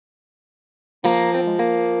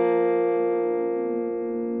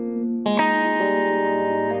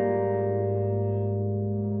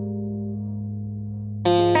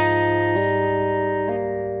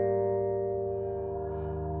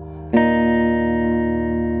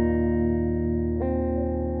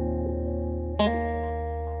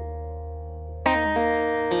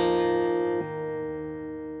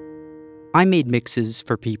I made mixes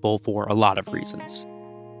for people for a lot of reasons.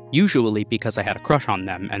 Usually because I had a crush on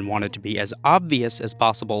them and wanted to be as obvious as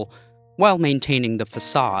possible while maintaining the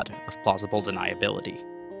facade of plausible deniability.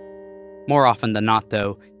 More often than not,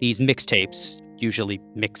 though, these mixtapes, usually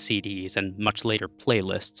mix CDs and much later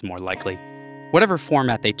playlists more likely, whatever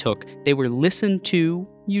format they took, they were listened to,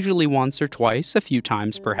 usually once or twice, a few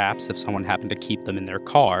times perhaps if someone happened to keep them in their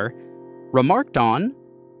car, remarked on,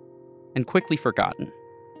 and quickly forgotten.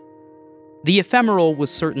 The ephemeral was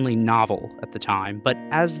certainly novel at the time, but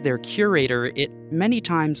as their curator, it many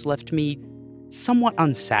times left me somewhat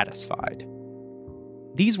unsatisfied.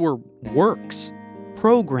 These were works,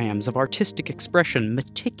 programs of artistic expression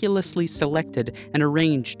meticulously selected and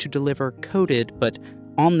arranged to deliver coded but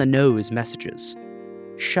on-the-nose messages.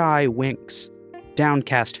 Shy winks,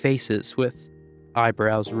 downcast faces with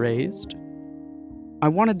eyebrows raised. I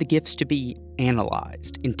wanted the gifts to be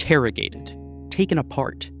analyzed, interrogated, taken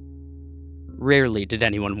apart. Rarely did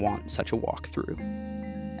anyone want such a walkthrough.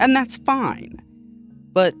 And that's fine.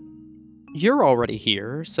 But you're already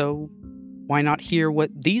here, so why not hear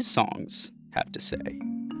what these songs have to say?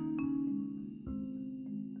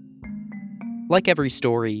 Like every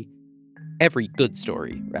story, every good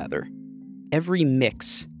story, rather, every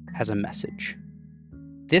mix has a message.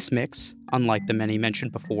 This mix, unlike the many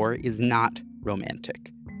mentioned before, is not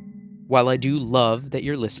romantic. While I do love that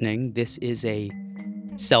you're listening, this is a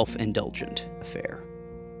self-indulgent affair.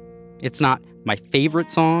 It's not my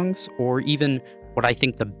favorite songs or even what I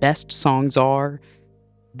think the best songs are.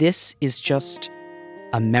 This is just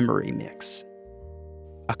a memory mix.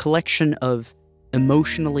 A collection of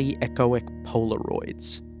emotionally echoic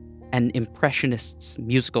Polaroids, an impressionist's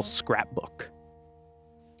musical scrapbook.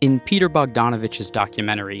 In Peter Bogdanovich's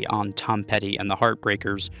documentary on Tom Petty and the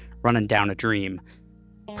Heartbreakers, Runnin' Down a Dream,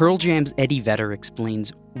 Pearl Jam's Eddie Vedder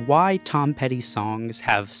explains why Tom Petty's songs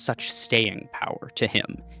have such staying power to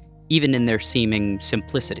him, even in their seeming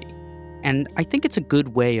simplicity. And I think it's a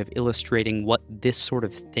good way of illustrating what this sort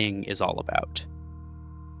of thing is all about.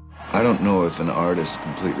 I don't know if an artist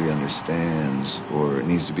completely understands, or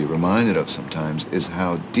needs to be reminded of sometimes, is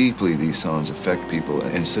how deeply these songs affect people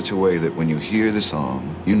in such a way that when you hear the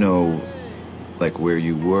song, you know, like where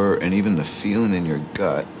you were and even the feeling in your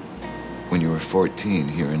gut when you were 14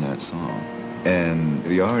 hearing that song. And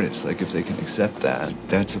the artist, like if they can accept that,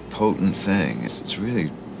 that's a potent thing. It's really,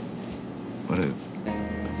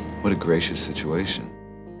 what a gracious situation.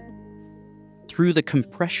 Through the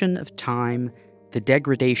compression of time, the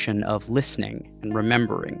degradation of listening and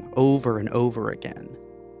remembering over and over again.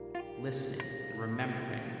 Listening,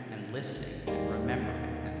 remembering, and listening, and remembering,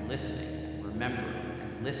 and listening, and remembering,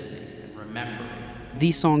 and listening, and remembering.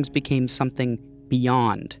 These songs became something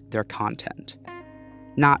beyond their content.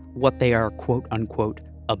 Not what they are quote-unquote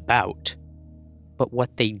about, but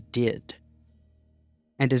what they did.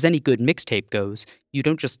 And as any good mixtape goes, you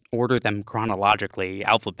don't just order them chronologically,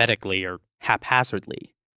 alphabetically, or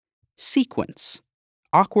haphazardly. Sequence,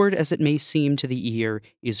 awkward as it may seem to the ear,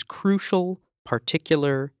 is crucial,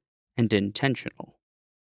 particular, and intentional.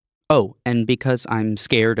 Oh, and because I'm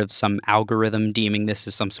scared of some algorithm deeming this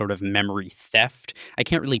as some sort of memory theft, I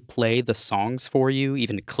can't really play the songs for you,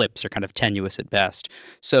 even clips are kind of tenuous at best.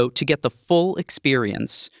 So to get the full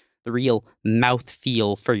experience, the real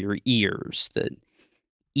mouthfeel for your ears, the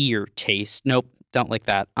ear taste, nope, don't like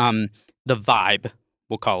that, the vibe,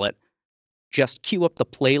 we'll call it, just cue up the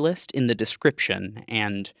playlist in the description,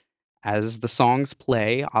 and as the songs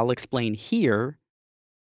play, I'll explain here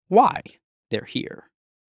why they're here.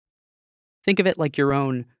 Think of it like your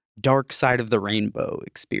own Dark Side of the Rainbow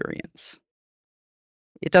experience.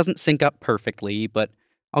 It doesn't sync up perfectly, but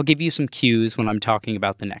I'll give you some cues when I'm talking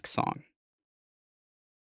about the next song.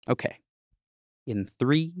 Okay. In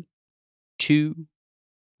 3, 2,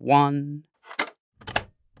 1.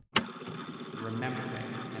 Remembering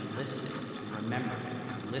and listening, remembering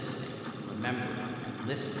and listening, remembering and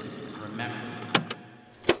listening, remembering.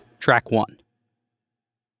 Track 1.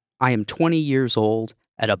 I am 20 years old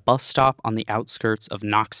at a bus stop on the outskirts of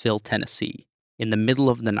Knoxville, Tennessee, in the middle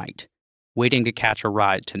of the night, waiting to catch a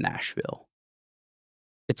ride to Nashville.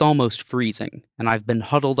 It's almost freezing, and I've been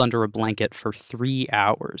huddled under a blanket for 3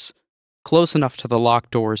 hours, close enough to the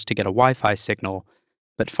locked doors to get a Wi-Fi signal,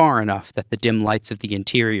 but far enough that the dim lights of the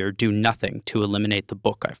interior do nothing to eliminate the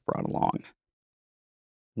book I've brought along.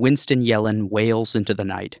 Winston Yellen wails into the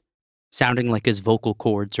night, sounding like his vocal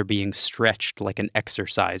cords are being stretched like an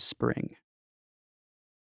exercise spring.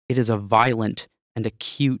 It is a violent and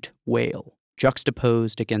acute wail,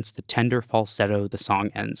 juxtaposed against the tender falsetto the song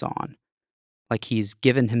ends on, like he's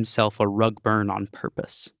given himself a rug burn on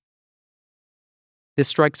purpose. This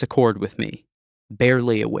strikes a chord with me,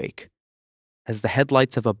 barely awake, as the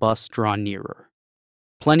headlights of a bus draw nearer.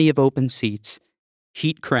 Plenty of open seats,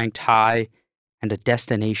 heat cranked high, and a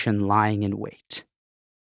destination lying in wait.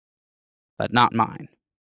 But not mine.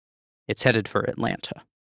 It's headed for Atlanta.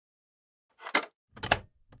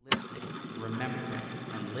 Listening, remembering,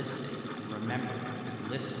 and listening, and remembering, and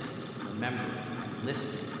listening, and remembering, and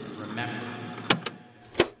listening, and remembering.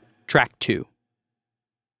 Track 2.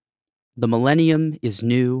 The millennium is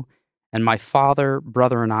new, and my father,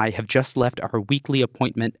 brother, and I have just left our weekly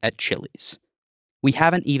appointment at Chili's. We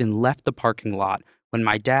haven't even left the parking lot when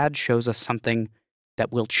my dad shows us something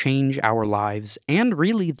that will change our lives and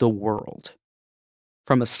really the world.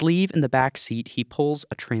 From a sleeve in the back seat, he pulls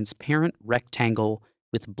a transparent rectangle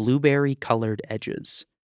with blueberry-colored edges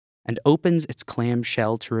and opens its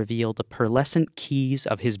clamshell to reveal the pearlescent keys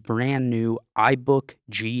of his brand new iBook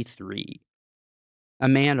G3. A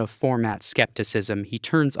man of format skepticism, he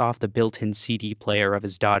turns off the built-in CD player of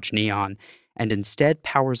his Dodge Neon and instead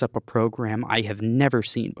powers up a program I have never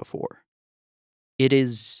seen before. It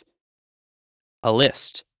is a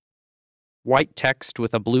list. White text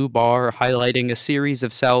with a blue bar highlighting a series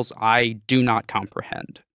of cells I do not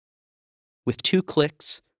comprehend. With 2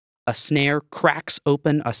 clicks, a snare cracks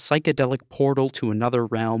open a psychedelic portal to another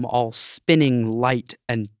realm, all spinning light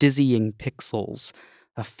and dizzying pixels,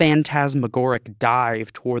 a phantasmagoric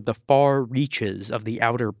dive toward the far reaches of the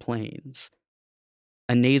outer planes.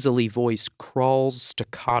 A nasally voice crawls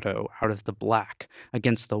staccato out of the black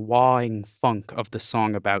against the wahing funk of the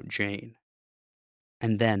song about Jane.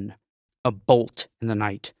 And then, a bolt in the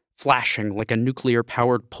night, flashing like a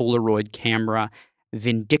nuclear-powered Polaroid camera,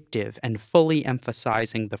 vindictive and fully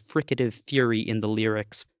emphasizing the fricative fury in the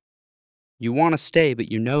lyrics. You want to stay,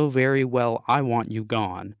 but you know very well I want you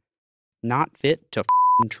gone. Not fit to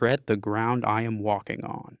tread the ground I am walking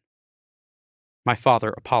on. My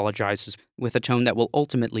father apologizes with a tone that will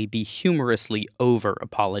ultimately be humorously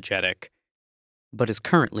over-apologetic, but is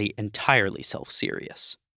currently entirely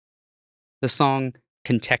self-serious. The song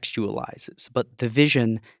contextualizes, but the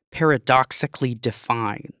vision paradoxically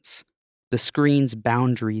defines. The screen's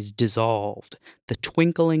boundaries dissolved, the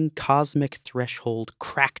twinkling cosmic threshold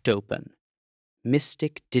cracked open,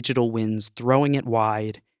 mystic digital winds throwing it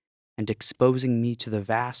wide and exposing me to the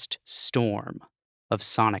vast storm of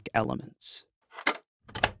sonic elements.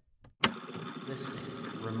 Listening,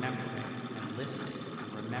 remembering, and listening,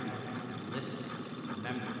 remembering, listening,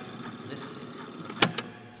 remembering, listening, remembering.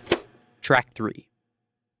 Track 3.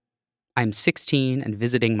 I'm 16 and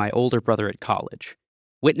visiting my older brother at college,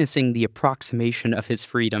 witnessing the approximation of his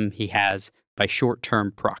freedom he has by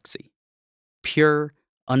short-term proxy. Pure,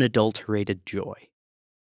 unadulterated joy.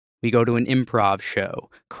 We go to an improv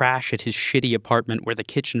show, crash at his shitty apartment where the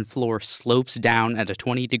kitchen floor slopes down at a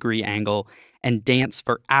 20-degree angle, and dance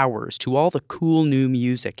for hours to all the cool new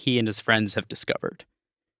music he and his friends have discovered.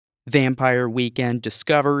 Vampire Weekend,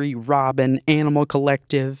 Discovery, Robin, Animal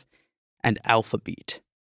Collective, and Alphabeat.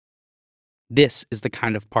 This is the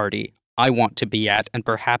kind of party I want to be at, and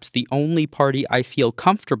perhaps the only party I feel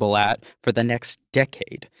comfortable at for the next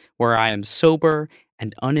decade, where I am sober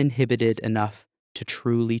and uninhibited enough to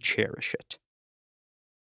truly cherish it.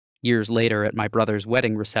 Years later, at my brother's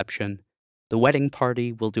wedding reception, the wedding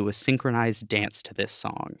party will do a synchronized dance to this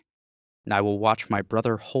song, and I will watch my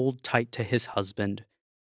brother hold tight to his husband,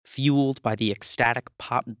 fueled by the ecstatic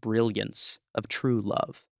pop brilliance of true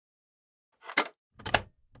love.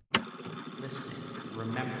 Listening,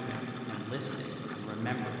 remembering, and listening, and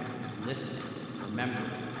remembering, and listening,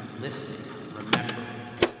 remembering, and listening, remembering.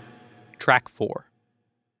 Track 4.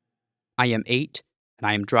 I am 8, and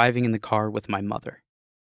I am driving in the car with my mother.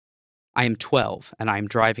 I am 12, and I am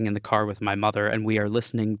driving in the car with my mother, and we are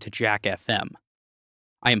listening to Jack FM.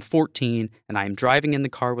 I am 14, and I am driving in the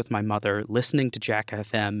car with my mother, listening to Jack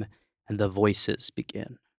FM, and the voices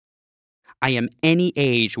begin. I am any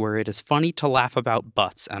age where it is funny to laugh about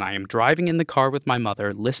butts, and I am driving in the car with my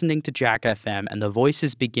mother, listening to Jack FM, and the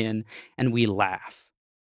voices begin, and we laugh.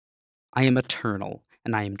 I am eternal,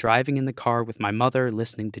 and I am driving in the car with my mother,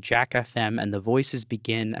 listening to Jack FM, and the voices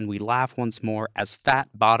begin, and we laugh once more as Fat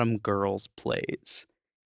Bottom Girls plays.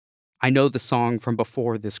 I know the song from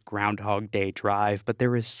before this Groundhog Day drive, but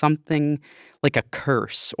there is something like a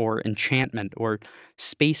curse or enchantment or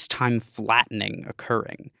space-time flattening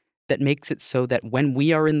occurring that makes it so that when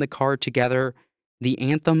we are in the car together, the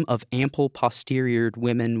anthem of ample posteriored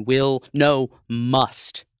women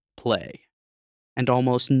must play. And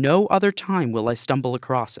almost no other time will I stumble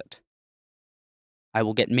across it. I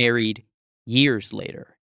will get married years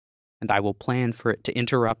later, and I will plan for it to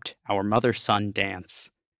interrupt our mother-son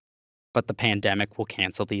dance. But the pandemic will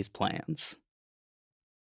cancel these plans.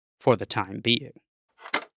 For the time being.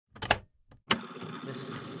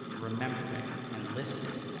 remembering and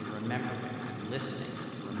listening and remembering and listening,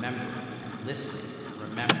 remembering and listening,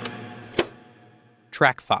 remembering.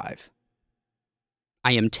 Track 5.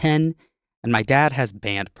 I am 10, and my dad has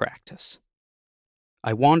band practice.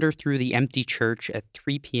 I wander through the empty church at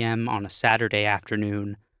 3 p.m. on a Saturday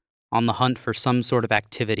afternoon, on the hunt for some sort of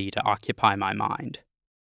activity to occupy my mind.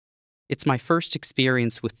 It's my first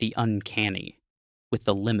experience with the uncanny, with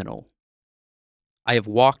the liminal. I have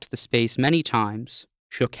walked the space many times,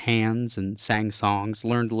 shook hands and sang songs,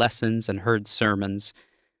 learned lessons and heard sermons,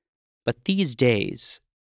 but these days,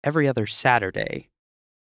 every other Saturday,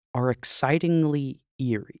 are excitingly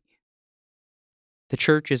eerie. The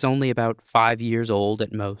church is only about 5 years old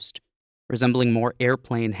at most, resembling more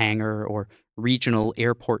airplane hangar or regional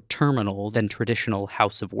airport terminal than traditional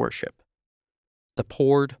house of worship. The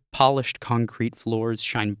poured, polished concrete floors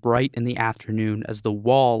shine bright in the afternoon as the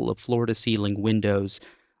wall of floor-to-ceiling windows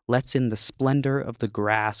lets in the splendor of the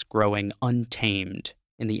grass growing untamed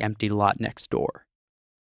in the empty lot next door.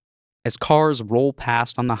 As cars roll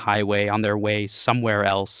past on the highway on their way somewhere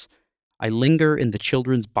else, I linger in the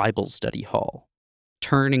children's Bible study hall,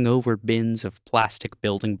 turning over bins of plastic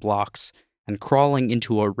building blocks and crawling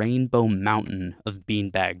into a rainbow mountain of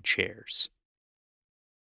beanbag chairs.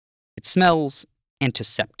 It smells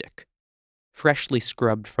antiseptic, freshly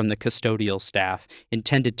scrubbed from the custodial staff,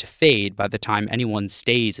 intended to fade by the time anyone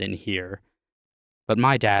stays in here. But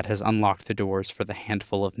my dad has unlocked the doors for the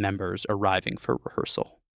handful of members arriving for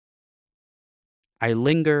rehearsal. I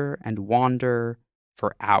linger and wander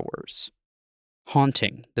for hours,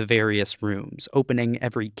 haunting the various rooms, opening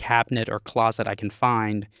every cabinet or closet I can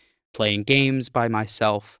find, playing games by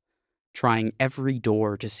myself, trying every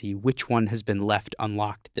door to see which one has been left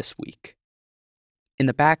unlocked this week. In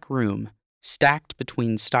the back room, stacked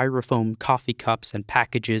between styrofoam coffee cups and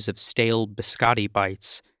packages of stale biscotti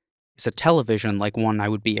bites, is a television like one I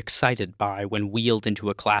would be excited by when wheeled into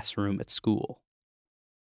a classroom at school.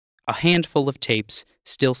 A handful of tapes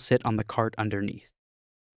still sit on the cart underneath.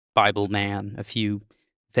 Bible Man, a few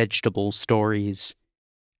vegetable stories,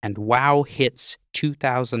 and Wow Hits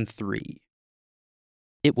 2003.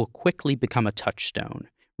 It will quickly become a touchstone,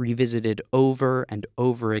 revisited over and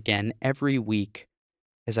over again every week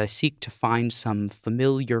as I seek to find some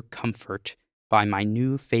familiar comfort by my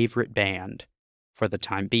new favorite band, for the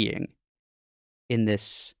time being, in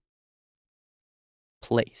this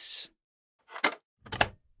place.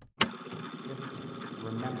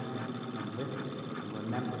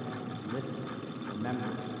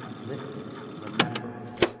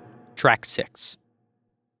 Track 6.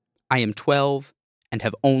 I am 12 and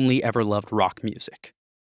have only ever loved rock music.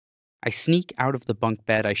 I sneak out of the bunk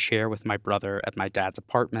bed I share with my brother at my dad's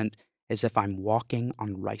apartment as if I'm walking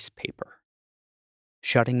on rice paper.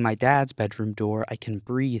 Shutting my dad's bedroom door, I can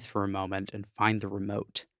breathe for a moment and find the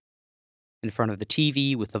remote. In front of the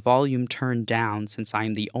TV with the volume turned down since I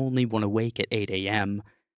am the only one awake at 8 a.m.,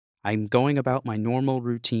 I'm going about my normal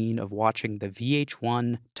routine of watching the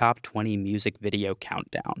VH1 Top 20 Music Video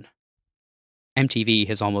Countdown. MTV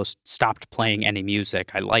has almost stopped playing any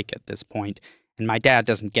music I like at this point, and my dad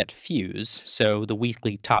doesn't get Fuse, so the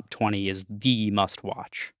weekly Top 20 is the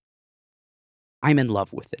must-watch. I'm in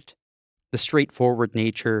love with it. The straightforward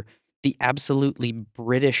nature, the absolutely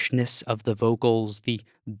Britishness of the vocals, the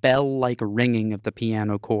bell-like ringing of the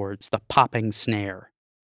piano chords, the popping snare.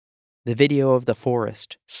 The video of the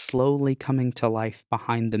forest, slowly coming to life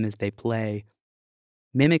behind them as they play,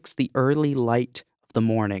 mimics the early light of the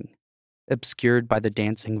morning, obscured by the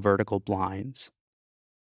dancing vertical blinds.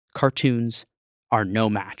 Cartoons are no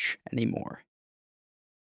match anymore.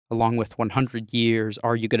 Along with 100 Years,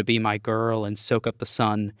 Are You Gonna Be My Girl, and Soak Up the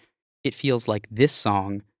Sun, it feels like this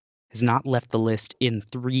song has not left the list in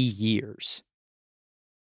 3 years.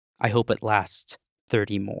 I hope it lasts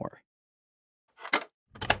 30 more.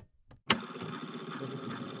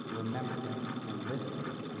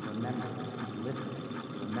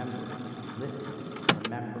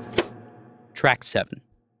 Track 7.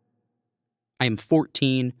 I am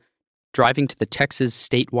 14, driving to the Texas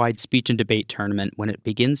statewide speech and debate tournament when it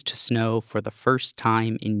begins to snow for the first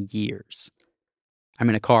time in years. I'm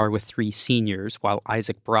in a car with 3 seniors while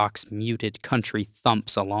Isaac Brock's muted country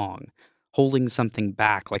thumps along, holding something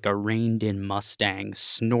back like a reined-in Mustang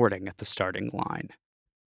snorting at the starting line.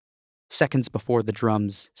 Seconds before the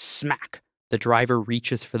drums smack, the driver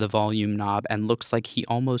reaches for the volume knob and looks like he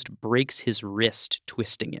almost breaks his wrist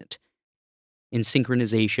twisting it. In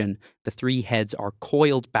synchronization, the 3 heads are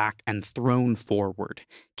coiled back and thrown forward,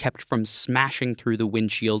 kept from smashing through the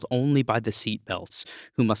windshield only by the seatbelts,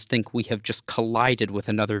 who must think we have just collided with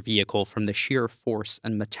another vehicle from the sheer force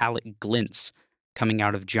and metallic glints coming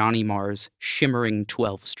out of Johnny Marr's shimmering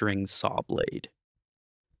 12-string saw blade.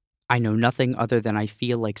 I know nothing other than I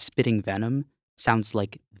feel like spitting venom sounds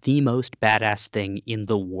like the most badass thing in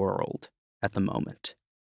the world at the moment.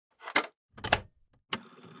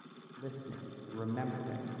 Listening,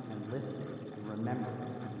 remembering, and listening, and remembering,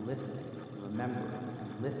 and listening, remembering,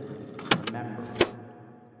 and listening, remembering.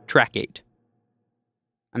 Track 8.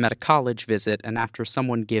 I'm at a college visit, and after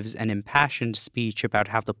someone gives an impassioned speech about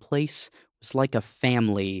how the place was like a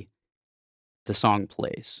family, the song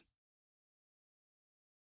plays.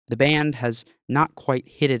 The band has not quite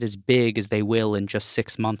hit it as big as they will in just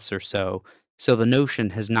 6 months or so the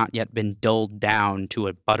notion has not yet been dulled down to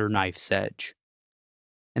a butterknife's edge.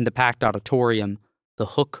 In the packed auditorium, the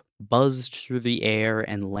hook buzzed through the air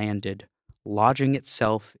and landed, lodging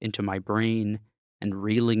itself into my brain and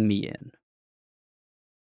reeling me in.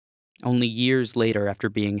 Only years later, after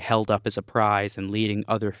being held up as a prize and leading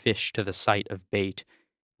other fish to the sight of bait,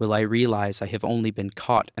 will I realize I have only been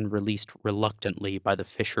caught and released reluctantly by the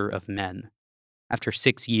fisher of men, after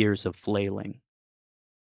 6 years of flailing.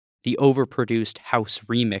 The overproduced house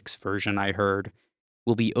remix version I heard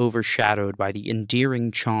will be overshadowed by the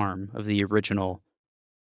endearing charm of the original,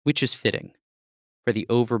 which is fitting for the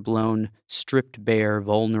overblown, stripped bare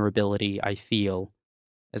vulnerability I feel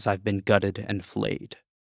as I've been gutted and flayed.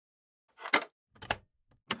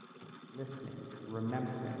 Listening,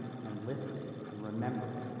 remembering, and listening, and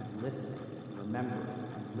remembering, and listening, and remembering,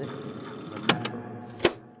 and listening, and remembering.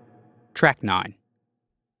 Track 9.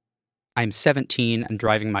 I'm 17 and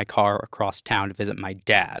driving my car across town to visit my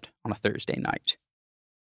dad on a Thursday night.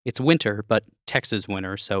 It's winter, but Texas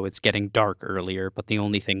winter, so it's getting dark earlier, but the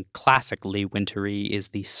only thing classically wintry is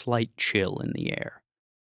the slight chill in the air.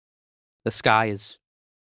 The sky is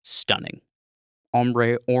stunning.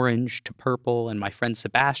 Ombre orange to purple, and my friend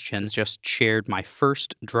Sebastian's just shared my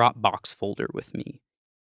first Dropbox folder with me,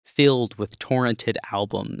 filled with torrented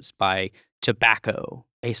albums by Tobacco,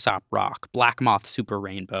 Aesop Rock, Black Moth Super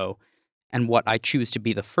Rainbow, and what I choose to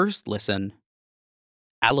be the first listen,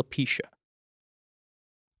 Alopecia.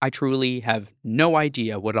 I truly have no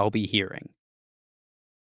idea what I'll be hearing.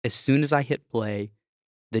 As soon as I hit play,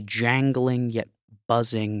 the jangling yet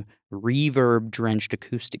buzzing, reverb-drenched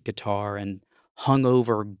acoustic guitar and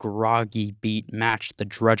hungover, groggy beat matched the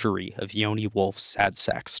drudgery of Yoni Wolf's sad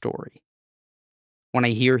sack story. When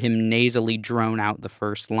I hear him nasally drone out the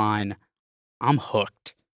first line, I'm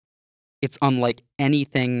hooked. It's unlike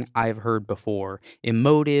anything I've heard before,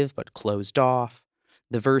 emotive but closed off.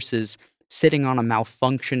 The verses sitting on a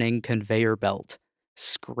malfunctioning conveyor belt,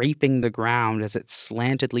 scraping the ground as it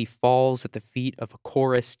slantedly falls at the feet of a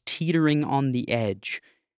chorus teetering on the edge,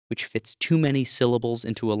 which fits too many syllables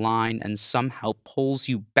into a line and somehow pulls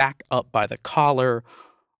you back up by the collar,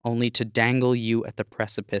 only to dangle you at the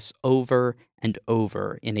precipice over and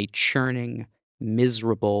over in a churning,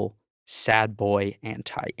 miserable, sad boy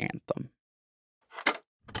anti-anthem.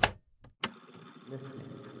 Listening,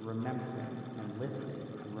 remembering, and listening,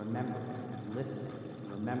 and remembering, and listening,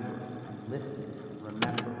 and remembering, and listening, and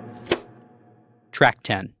remembering. Track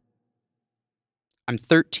 10. I'm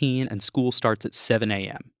 13 and school starts at 7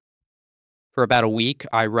 a.m. For about a week,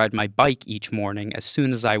 I ride my bike each morning as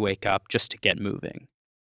soon as I wake up just to get moving.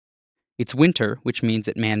 It's winter, which means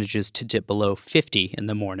it manages to dip below 50 in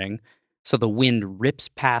the morning, so the wind rips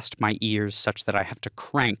past my ears such that I have to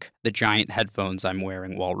crank the giant headphones I'm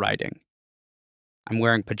wearing while riding. I'm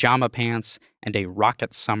wearing pajama pants and a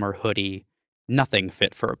Rocket Summer hoodie, nothing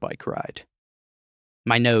fit for a bike ride.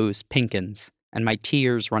 My nose pinkens, and my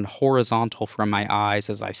tears run horizontal from my eyes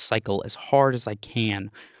as I cycle as hard as I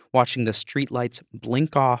can, watching the streetlights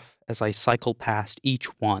blink off as I cycle past each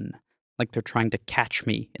one, like they're trying to catch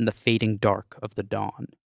me in the fading dark of the dawn.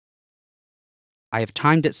 I have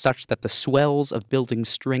timed it such that the swells of building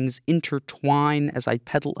strings intertwine as I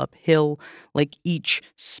pedal uphill, like each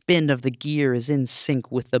spin of the gear is in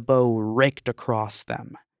sync with the bow raked across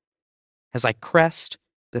them. As I crest,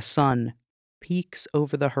 the sun peeks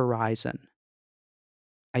over the horizon.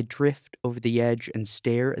 I drift over the edge and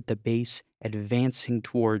stare at the base advancing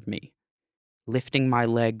toward me, lifting my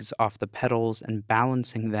legs off the pedals and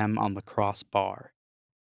balancing them on the crossbar.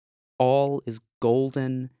 All is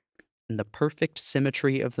golden, and the perfect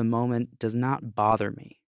symmetry of the moment does not bother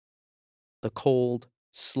me. The cold,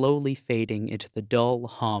 slowly fading into the dull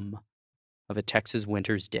hum of a Texas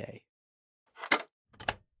winter's day.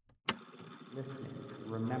 Listening,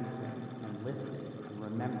 remembering, and listening, and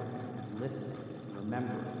remembering, and listening, and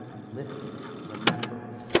remembering, and listening, and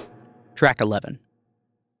remembering. Track 11.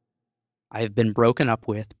 I have been broken up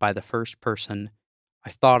with by the first person I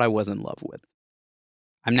thought I was in love with.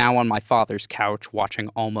 I'm now on my father's couch watching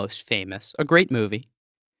Almost Famous, a great movie.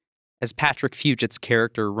 As Patrick Fugit's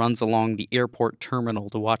character runs along the airport terminal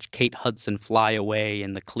to watch Kate Hudson fly away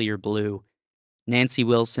in the clear blue, Nancy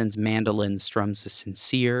Wilson's mandolin strums a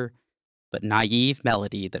sincere but naive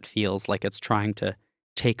melody that feels like it's trying to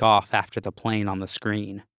take off after the plane on the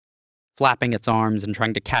screen, flapping its arms and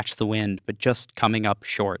trying to catch the wind, but just coming up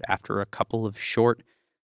short after a couple of short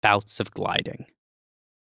bouts of gliding.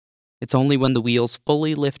 It's only when the wheels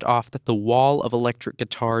fully lift off that the wall of electric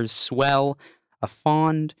guitars swell a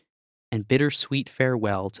fond and bittersweet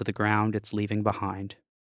farewell to the ground it's leaving behind.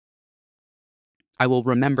 I will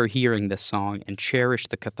remember hearing this song and cherish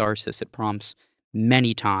the catharsis it prompts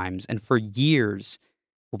many times, and for years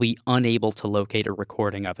will be unable to locate a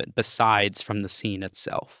recording of it besides from the scene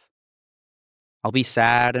itself. I'll be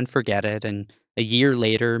sad and forget it, and a year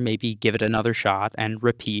later maybe give it another shot and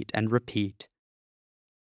repeat and repeat.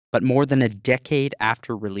 But more than a decade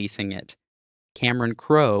after releasing it, Cameron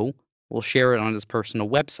Crowe will share it on his personal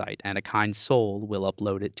website, and a kind soul will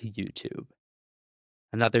upload it to YouTube.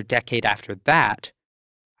 Another decade after that,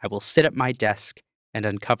 I will sit at my desk and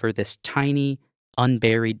uncover this tiny,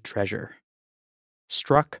 unburied treasure,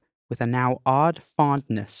 struck with a now odd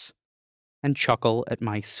fondness, and chuckle at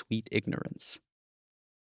my sweet ignorance.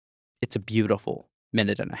 It's a beautiful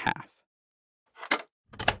minute and a half.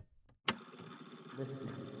 Listening,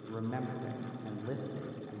 remembering, and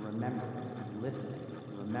listening, and remembering, and listening,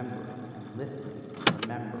 and remembering, and listening, and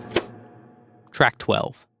remembering. Track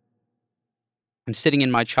 12. I'm sitting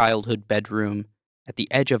in my childhood bedroom, at the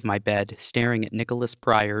edge of my bed, staring at Nicholas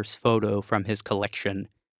Pryor's photo from his collection,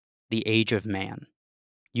 The Age of Man,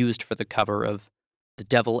 used for the cover of The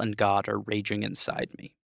Devil and God Are Raging Inside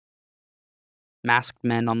Me. Masked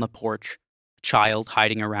men on the porch, a child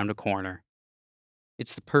hiding around a corner.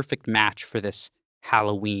 It's the perfect match for this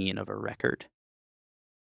Halloween of a record.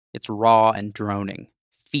 It's raw and droning,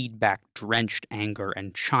 feedback-drenched anger,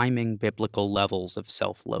 and chiming biblical levels of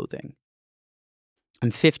self-loathing.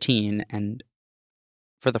 I'm 15, and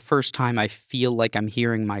for the first time I feel like I'm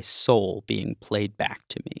hearing my soul being played back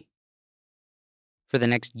to me. For the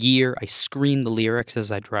next year, I scream the lyrics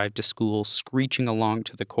as I drive to school, screeching along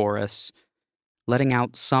to the chorus, letting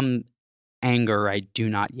out some anger I do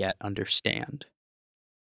not yet understand.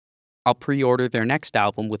 I'll pre-order their next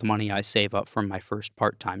album with money I save up from my first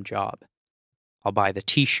part-time job. I'll buy the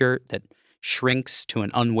t-shirt that shrinks to an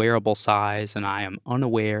unwearable size, and I am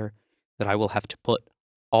unaware that I will have to put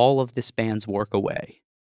all of this band's work away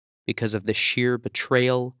because of the sheer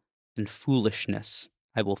betrayal and foolishness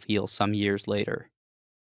I will feel some years later,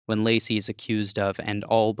 when Lacey is accused of, and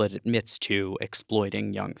all but admits to,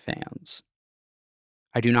 exploiting young fans.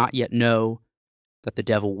 I do not yet know that the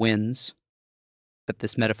devil wins, that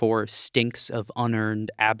this metaphor stinks of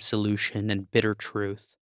unearned absolution and bitter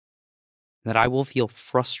truth, that I will feel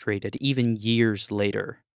frustrated even years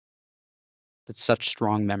later that such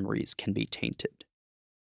strong memories can be tainted.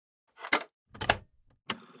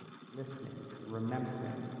 Listening,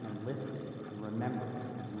 remembering, and listening, and remembering,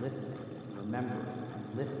 and listening, and remembering,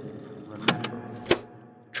 and listening, and remembering.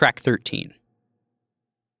 Track 13.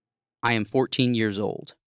 I am 14 years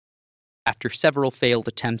old. After several failed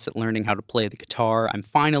attempts at learning how to play the guitar, I'm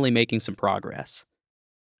finally making some progress.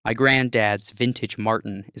 My granddad's vintage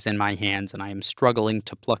Martin is in my hands, and I am struggling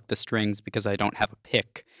to pluck the strings because I don't have a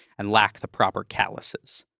pick and lack the proper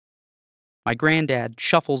calluses. My granddad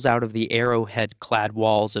shuffles out of the arrowhead-clad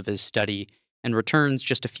walls of his study and returns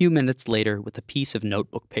just a few minutes later with a piece of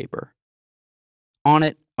notebook paper. On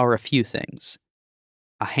it are a few things: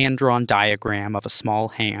 a hand-drawn diagram of a small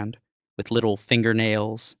hand with little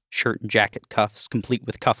fingernails, shirt and jacket cuffs complete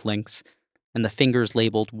with cufflinks, and the fingers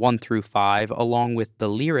labeled 1 through 5, along with the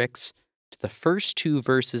lyrics to the first 2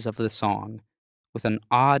 verses of the song, with an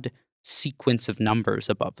odd sequence of numbers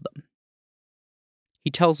above them.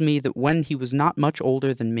 He tells me that when he was not much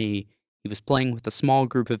older than me, he was playing with a small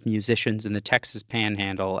group of musicians in the Texas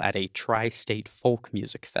Panhandle at a tri-state folk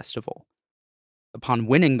music festival. Upon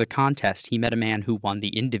winning the contest, he met a man who won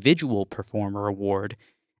the Individual Performer Award,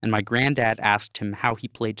 and my granddad asked him how he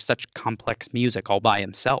played such complex music all by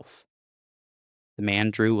himself. The man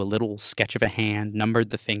drew a little sketch of a hand, numbered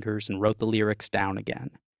the fingers, and wrote the lyrics down again.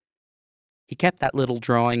 He kept that little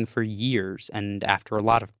drawing for years, and after a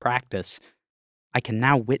lot of practice, I can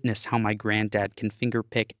now witness how my granddad can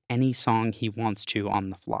fingerpick any song he wants to on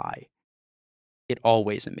the fly. It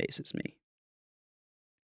always amazes me.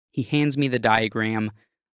 He hands me the diagram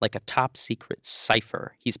like a top-secret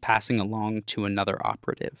cipher he's passing along to another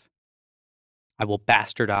operative. I will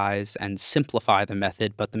bastardize and simplify the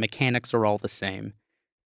method, but the mechanics are all the same.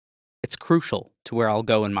 It's crucial to where I'll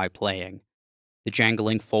go in my playing, the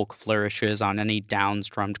jangling folk flourishes on any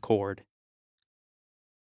down-strummed chord.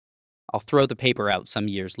 I'll throw the paper out some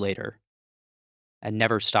years later and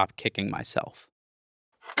never stop kicking myself.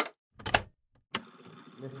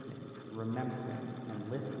 Listening, remembering,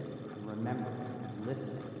 and listening, and remembering, and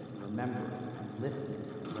listening, and remembering, and listening,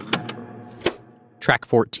 and remembering. Track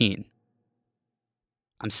 14.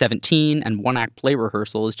 I'm 17, and one-act play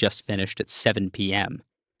rehearsal is just finished at 7 p.m.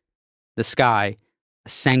 The sky, a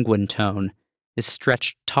sanguine tone, is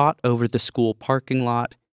stretched taut over the school parking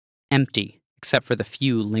lot, empty except for the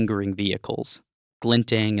few lingering vehicles,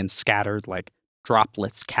 glinting and scattered like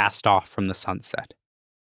droplets cast off from the sunset.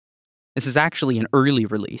 This is actually an early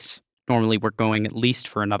release. Normally we're going at least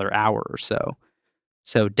for another hour or so.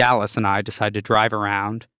 So Dallas and I decide to drive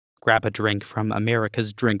around, grab a drink from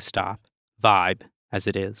America's Drink Stop, Vibe, as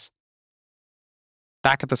it is.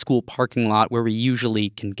 Back at the school parking lot where we usually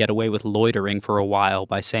can get away with loitering for a while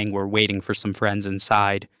by saying we're waiting for some friends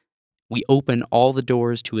inside, we open all the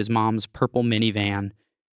doors to his mom's purple minivan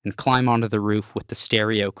and climb onto the roof with the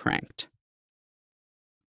stereo cranked.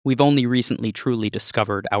 We've only recently truly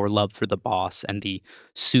discovered our love for the boss, and the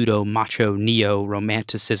pseudo-macho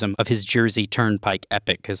neo-romanticism of his Jersey Turnpike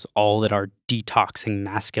epic is all that our detoxing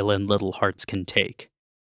masculine little hearts can take.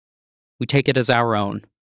 We take it as our own,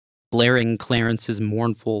 blaring Clarence's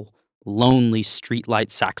mournful, lonely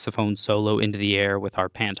streetlight saxophone solo into the air with our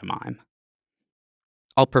pantomime.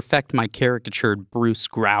 I'll perfect my caricatured Bruce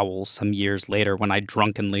growls some years later when I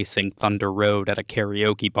drunkenly sing Thunder Road at a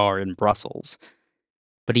karaoke bar in Brussels.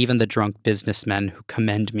 But even the drunk businessmen who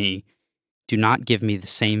commend me do not give me the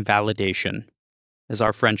same validation as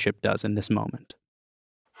our friendship does in this moment.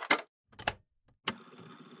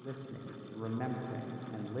 Listening, remembering,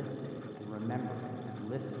 and listening, and remembering, and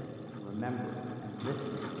listening, and remembering, and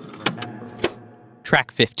listening, and remembering.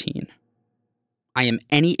 Track 15. I am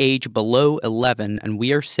any age below 11, and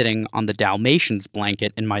we are sitting on the Dalmatians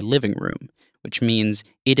blanket in my living room, which means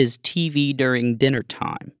it is TV during dinner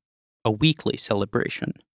time. A weekly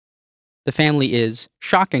celebration. The family is,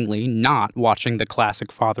 shockingly, not watching the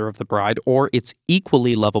classic Father of the Bride or its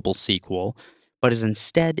equally lovable sequel, but is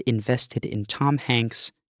instead invested in Tom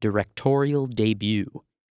Hanks' directorial debut.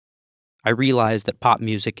 I realize that pop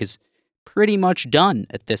music is pretty much done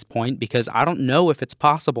at this point because I don't know if it's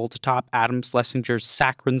possible to top Adam Schlesinger's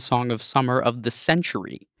saccharine song of summer of the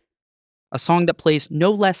century. A song that plays no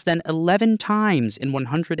less than 11 times in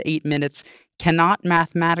 108 minutes cannot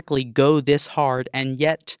mathematically go this hard, and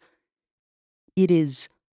yet it is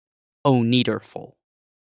oh-neederful.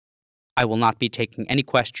 I will not be taking any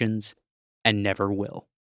questions and never will.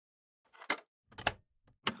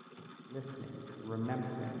 Listening,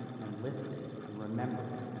 remembering, and listening, and remembering,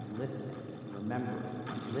 and listening, and remembering,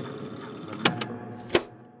 and listening, and remembering.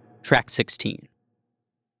 Track 16.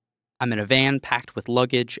 I'm in a van packed with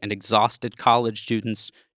luggage and exhausted college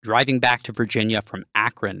students driving back to Virginia from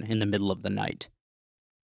Akron in the middle of the night.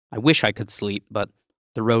 I wish I could sleep, but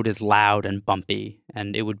the road is loud and bumpy,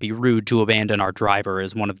 and it would be rude to abandon our driver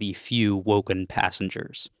as one of the few woken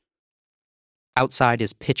passengers. Outside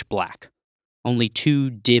is pitch black, only two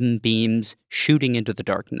dim beams shooting into the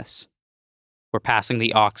darkness. We're passing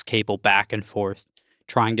the aux cable back and forth,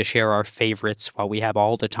 trying to share our favorites while we have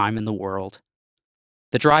all the time in the world.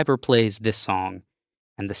 The driver plays this song,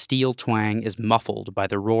 and the steel twang is muffled by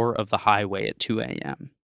the roar of the highway at 2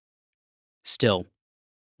 a.m. Still,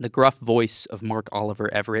 the gruff voice of Mark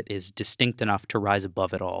Oliver Everett is distinct enough to rise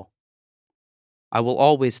above it all. I will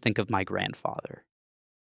always think of my grandfather.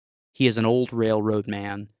 He is an old railroad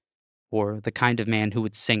man, or the kind of man who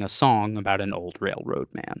would sing a song about an old railroad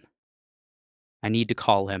man. I need to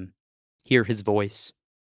call him, hear his voice,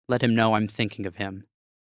 let him know I'm thinking of him.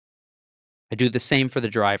 I do the same for the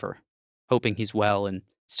driver, hoping he's well and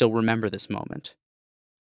still remember this moment.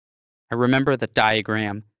 I remember the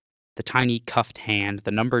diagram, the tiny cuffed hand,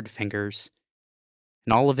 the numbered fingers,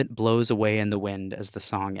 and all of it blows away in the wind as the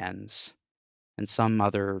song ends, and some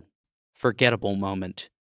other forgettable moment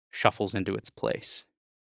shuffles into its place.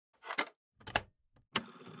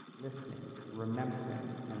 Listening, remembering,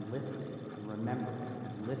 and listening, and remembering,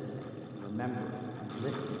 and listening, and remembering, and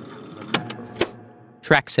listening, and remembering.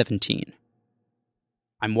 Track 17.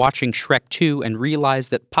 I'm watching Shrek 2 and realize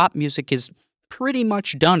that pop music is pretty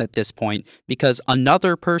much done at this point because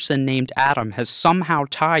another person named Adam has somehow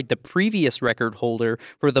tied the previous record holder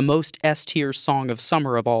for the most S-tier song of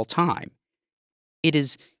summer of all time. It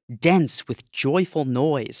is dense with joyful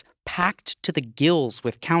noise, packed to the gills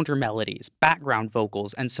with counter melodies, background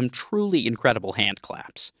vocals, and some truly incredible hand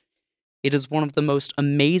claps. It is one of the most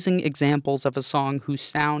amazing examples of a song whose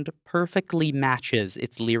sound perfectly matches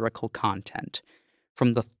its lyrical content.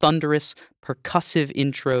 from the thunderous, percussive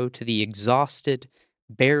intro to the exhausted,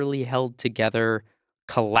 barely held together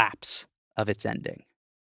collapse of its ending.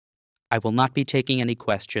 I will not be taking any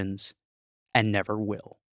questions, and never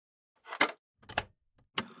will.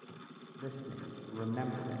 Listening,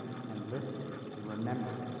 remembering, and listening,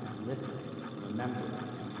 remembering, and listening, remembering,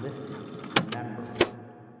 and listening, remembering.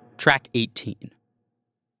 Track 18.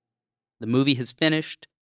 The movie has finished,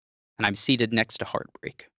 and I'm seated next to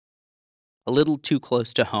Heartbreak. A little too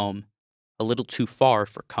close to home, a little too far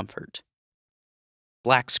for comfort.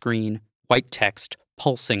 Black screen, white text,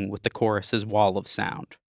 pulsing with the chorus's wall of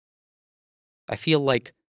sound. I feel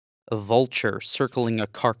like a vulture circling a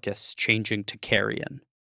carcass changing to carrion.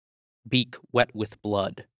 Beak wet with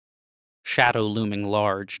blood. Shadow looming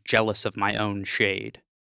large, jealous of my own shade.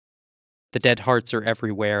 The dead hearts are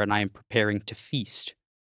everywhere, and I am preparing to feast,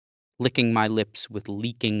 licking my lips with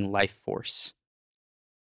leaking life force.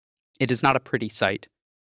 It is not a pretty sight,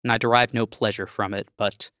 and I derive no pleasure from it,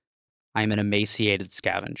 but I am an emaciated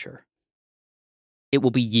scavenger. It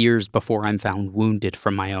will be years before I'm found wounded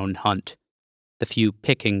from my own hunt, the few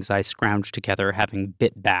pickings I scrounged together having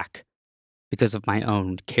bit back because of my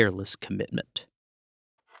own careless commitment.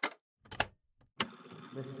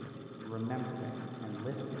 Listening, remembering, and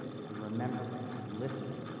listening, and remembering, and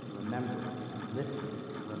listening, remembering, and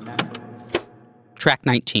listening, remembering. Track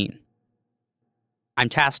 19. I'm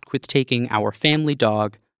tasked with taking our family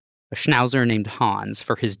dog, a schnauzer named Hans,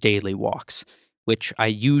 for his daily walks, which I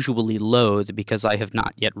usually loathe because I have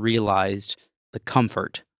not yet realized the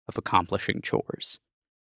comfort of accomplishing chores.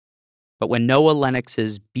 But when Noah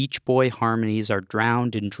Lennox's Beach Boy harmonies are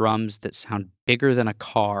drowned in drums that sound bigger than a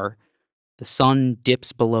car, the sun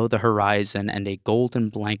dips below the horizon and a golden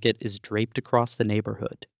blanket is draped across the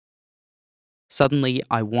neighborhood. Suddenly,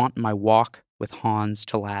 I want my walk with Hans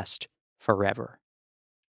to last forever.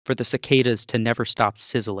 For the cicadas to never stop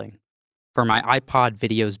sizzling. For my iPod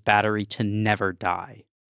video's battery to never die.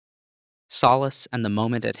 Solace and the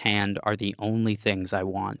moment at hand are the only things I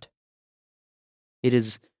want. It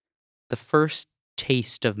is the first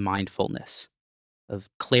taste of mindfulness, of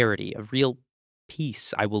clarity, of real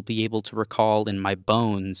peace I will be able to recall in my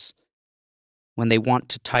bones when they want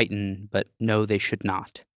to tighten but know they should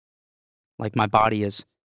not. Like my body is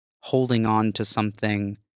holding on to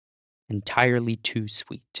something entirely too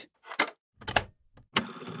sweet.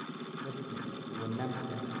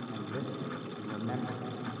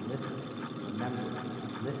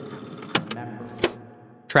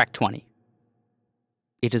 Track 20.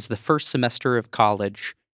 It is the first semester of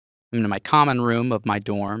college. I'm in my common room of my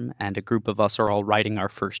dorm, and a group of us are all writing our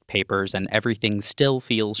first papers, and everything still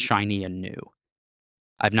feels shiny and new.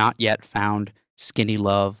 I've not yet found skinny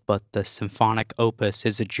love, but the symphonic opus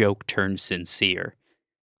is a joke turned sincere,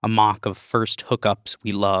 a mock of first hookups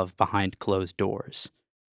we love behind closed doors.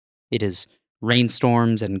 It is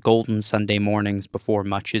rainstorms and golden Sunday mornings before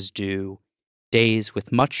much is due, days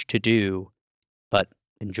with much to do, but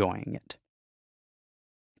enjoying it.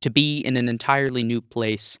 To be in an entirely new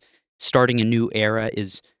place, starting a new era,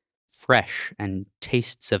 is fresh and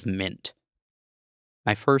tastes of mint.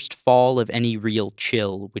 My first fall of any real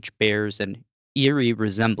chill, which bears an eerie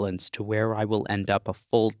resemblance to where I will end up a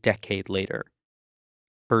full decade later.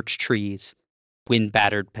 Birch trees,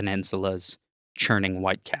 wind-battered peninsulas, churning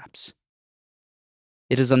whitecaps.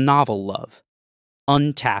 It is a novel love,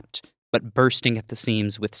 untapped but bursting at the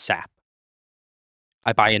seams with sap.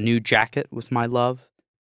 I buy a new jacket with my love,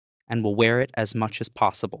 and will wear it as much as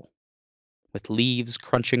possible, with leaves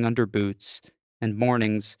crunching under boots and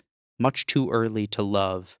mornings much too early to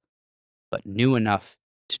love, but new enough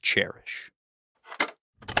to cherish.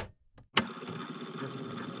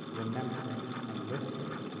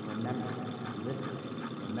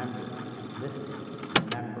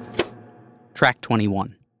 Track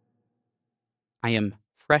 21. I am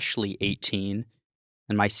freshly 18,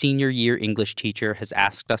 and my senior year English teacher has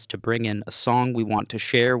asked us to bring in a song we want to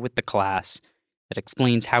share with the class that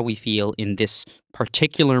explains how we feel in this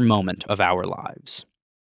particular moment of our lives.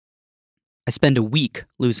 I spend a week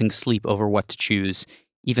losing sleep over what to choose,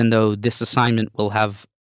 even though this assignment will have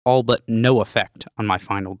all but no effect on my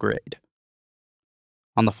final grade.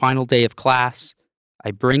 On the final day of class,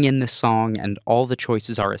 I bring in this song and all the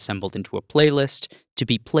choices are assembled into a playlist to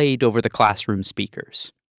be played over the classroom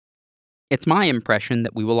speakers. It's my impression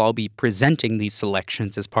that we will all be presenting these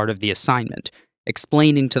selections as part of the assignment,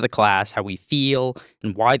 explaining to the class how we feel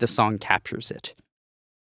and why the song captures it.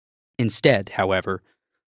 Instead, however,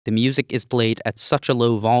 the music is played at such a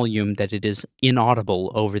low volume that it is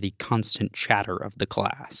inaudible over the constant chatter of the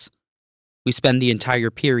class. We spend the entire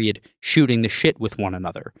period shooting the shit with one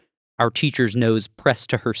another, our teacher's nose pressed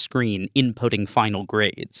to her screen, inputting final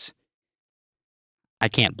grades. I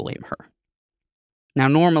can't blame her. Now,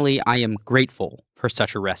 normally I am grateful for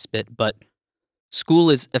such a respite, but school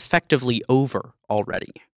is effectively over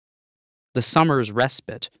already. The summer's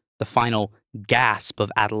respite, the final gasp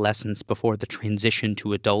of adolescence before the transition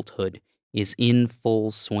to adulthood, is in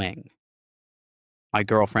full swing. My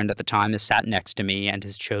girlfriend at the time has sat next to me and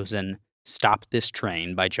has chosen Stop This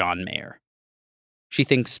Train by John Mayer. She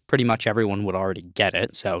thinks pretty much everyone would already get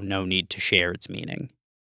it, so no need to share its meaning.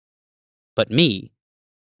 But me,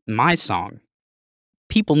 my song,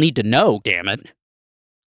 people need to know, damn it.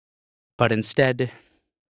 But instead,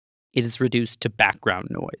 it is reduced to background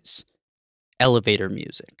noise, elevator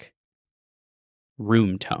music,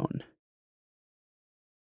 room tone.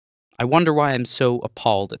 I wonder why I'm so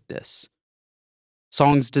appalled at this.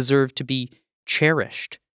 Songs deserve to be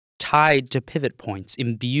cherished, tied to pivot points,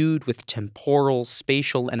 imbued with temporal,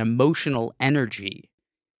 spatial, and emotional energy.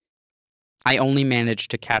 I only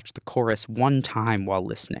managed to catch the chorus one time while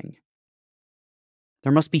listening.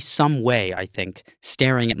 There must be some way, I think,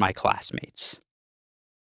 staring at my classmates.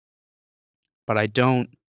 But I don't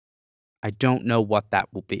know what that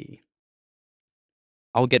will be.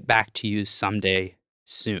 I'll get back to you someday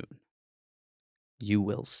soon. You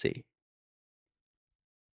will see.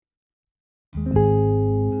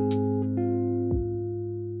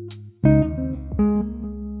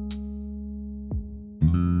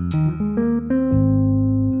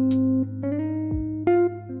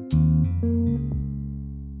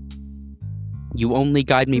 You Only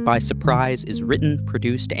Guide Me by Surprise is written,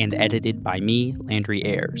 produced, and edited by me, Landry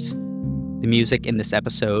Ayres. The music in this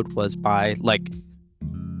episode was by,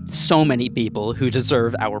 so many people who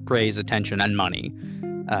deserve our praise, attention, and money.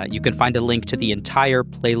 You can find a link to the entire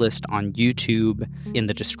playlist on YouTube in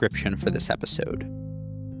the description for this episode.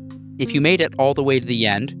 If you made it all the way to the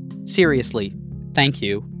end, seriously, thank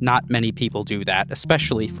you. Not many people do that,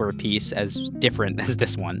 especially for a piece as different as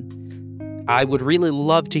this one. I would really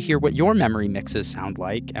love to hear what your memory mixes sound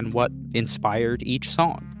like and what inspired each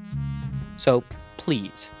song. So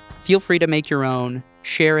please, feel free to make your own,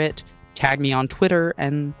 share it, tag me on Twitter,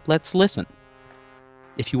 and let's listen.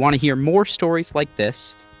 If you want to hear more stories like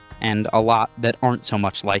this, and a lot that aren't so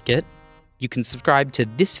much like it, you can subscribe to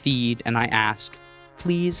this feed, and I ask,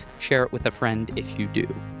 please share it with a friend if you do.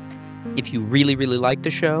 If you really, really like the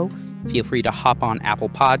show, feel free to hop on Apple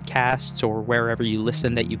Podcasts or wherever you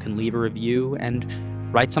listen that you can leave a review and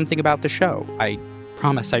write something about the show. I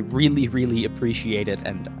promise I really, really appreciate it,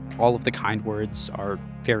 and all of the kind words are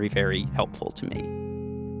very, very helpful to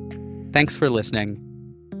me. Thanks for listening,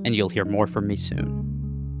 and you'll hear more from me soon.